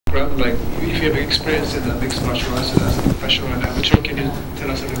like if you have experience in the mixed martial arts as a professional and amateur, can you tell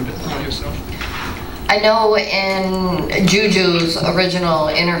us a little bit about yourself? I know in Juju's original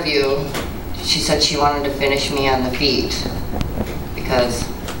interview, she said she wanted to finish me on the feet because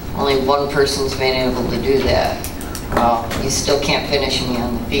only one person's been able to do that. Well, you still can't finish me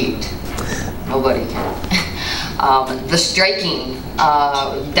on the feet. Nobody can. The striking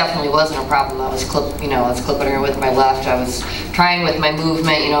definitely wasn't a problem. I was clipping her with my left. I was trying with my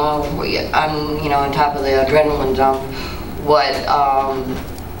movement, on top of the adrenaline dump. What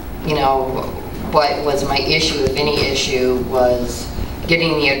was my issue, if any issue, was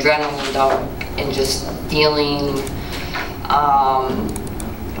getting the adrenaline dump and just feeling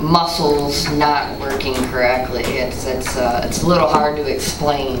muscles not working correctly. It's a little hard to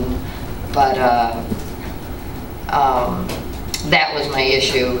explain, but that was my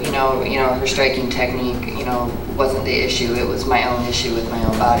issue. Her striking technique, wasn't the issue. It was my own issue with my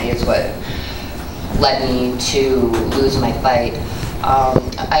own body. Is what led me to lose my fight. I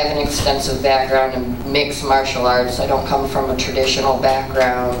have an extensive background in mixed martial arts. I don't come from a traditional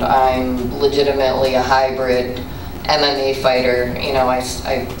background. I'm legitimately a hybrid MMA fighter. I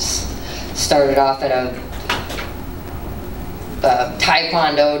started off at a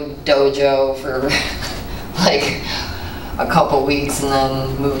Taekwondo dojo for like a couple weeks, and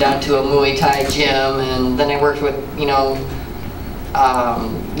then moved on to a Muay Thai gym, and then I worked with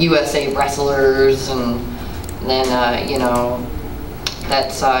USA wrestlers, and then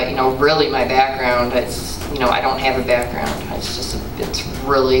that's really my background. I don't have a background. It's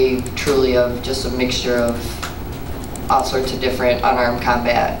really truly just a mixture of all sorts of different unarmed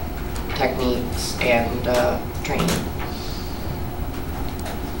combat techniques and training.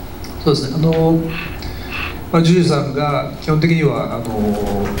 そうですね。ジュジュさんが基本的には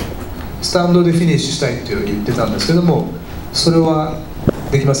スタンドでフィニッシュしたいと言ってたんですけども、それは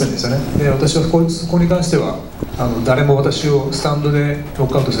できませんでしたね。で、私はそこに関しては誰も私をスタンドでノ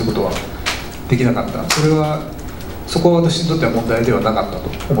ックアウトすることはできなかった。そこは私にとっては問題ではなかったと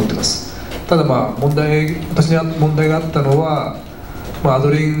思ってます。ただ私に問題があったのは、アド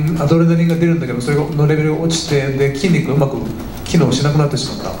レナリンが出るんだけど、それのレベルが落ちて、で筋肉がうまく機能しなくなってし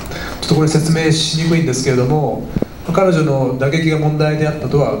まった。ちょっとこれ説明しにくいんですけれども、彼女の打撃が問題であった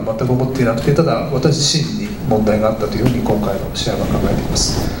とは全く思っていなくて、ただ私自身に問題があったというふうに今回の試合は考えていま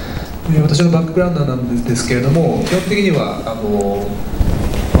す。私のバックグラウンドなんですけれども、基本的には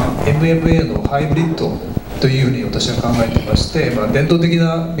MMA のハイブリッドというふうに私は考えていまして、伝統的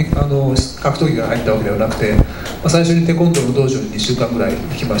な格闘技が入ったわけではなくて、最初にテコンドーの道場に2週間ぐらい行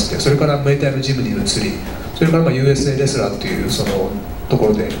きまして、それからムエタイのジムに移り、それからUSA レスラーというそのとこ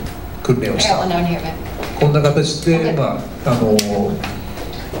ろで訓練をした。こんな形で、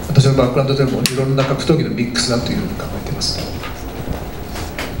私のバックグラウンドでもいろんな格闘技のミックスだというふうに考えています。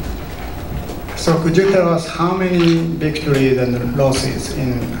So could you tell us how many victories and losses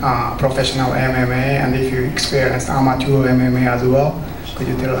in professional MMA, and if you experienced amateur MMA as well, could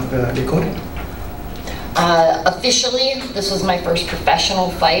you tell us the record? Officially, this was my first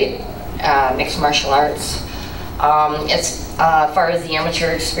professional fight, mixed martial arts. As far as the amateur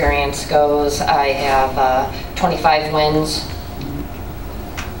experience goes, I have 25 wins,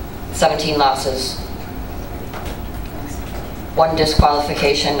 17 losses, 1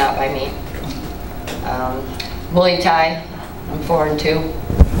 disqualification, not by me. Muay Thai, I'm 4-2.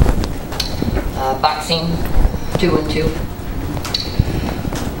 Boxing, 2-2.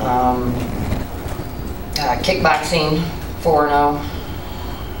 Kickboxing, 4-0.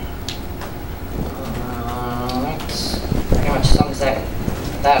 That's pretty much sums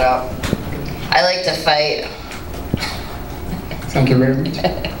that up. I like to fight. Thank you very much.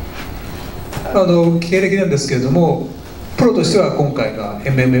 経歴なんですけれども、プロとしては今回が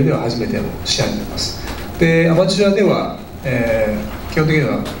MMA では初めての試合になります。で、アマチュアでは、基本的に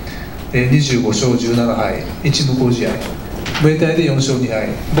は、25勝17敗、1無効試合、ムエタイで4勝2敗、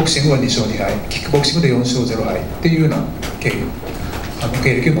ボクシングは2勝2敗、キックボクシングで4勝0敗っていうような経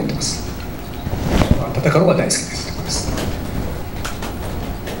歴を持っています。戦うのが大好きですということです。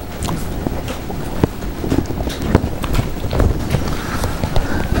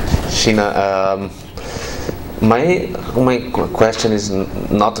Sheena, my question is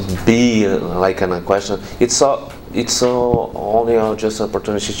not be like a question. It's only just an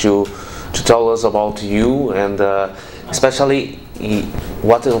opportunity to tell us about you, and especially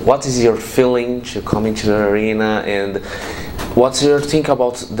what is your feeling to come into the arena, and what's your think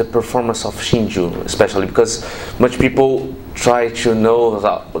about the performance of Shinju, especially because much people try to know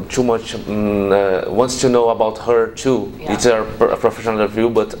too much, wants to know about her too. Yeah. It's a professional review,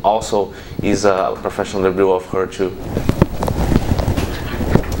 but also is a professional review of her too.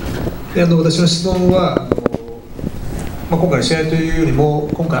 で私の質問は今回試合というよりも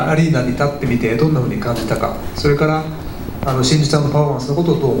今回アリーナに立ってみてどんなふうに感じたか、それから真珠さんのパフォーマンスのこ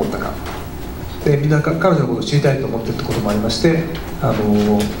とをどう思ったかで、みんな彼女のことを知りたいと思っているということもありまして、彼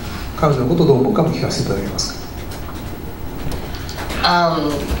女のことをどう思うかも聞かせていただけますか。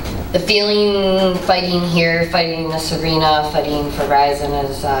The feeling fighting here, fighting in this arena, fighting for Rizin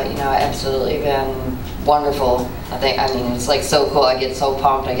has, absolutely been wonderful. I mean, it's like so cool. I get so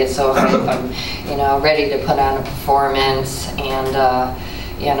pumped. I get so hyped. I'm, ready to put on a performance. And,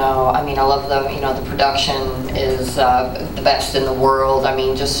 I mean, I love the production is the best in the world. I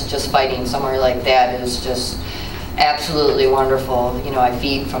mean, just fighting somewhere like that is just absolutely wonderful. I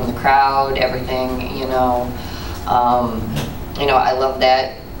feed from the crowd, everything. I love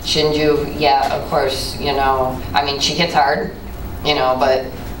that. Shinju, yeah, of course, I mean, she hits hard, but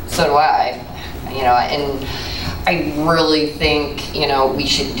so do I, and I really think, we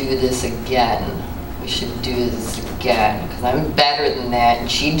should do this again. We should do this again, because I'm better than that,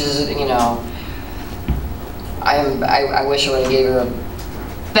 and she does, I wish I would have gave her a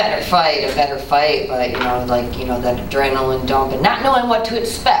better fight, but, that adrenaline dump and not knowing what to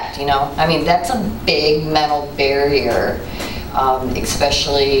expect, I mean, that's a big mental barrier.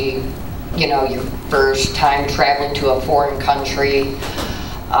 Especially, your first time traveling to a foreign country,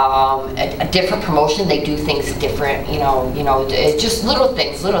 a different promotion, they do things different, it's just little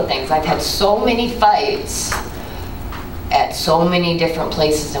things. I've had so many fights at so many different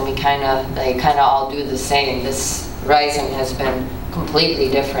places, and they kind of all do the same. This Rizin has been completely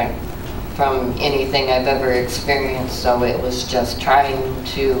different from anything I've ever experienced, so it was just trying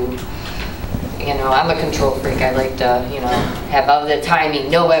to, I'm a control freak. I like to, have all the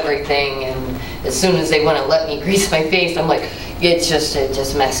timing, know everything, and as soon as they wouldn't let me grease my face, I'm like, it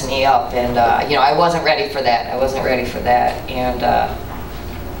just messed me up, and I wasn't ready for that. And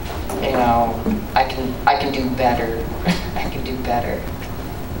I can do better. I can do better.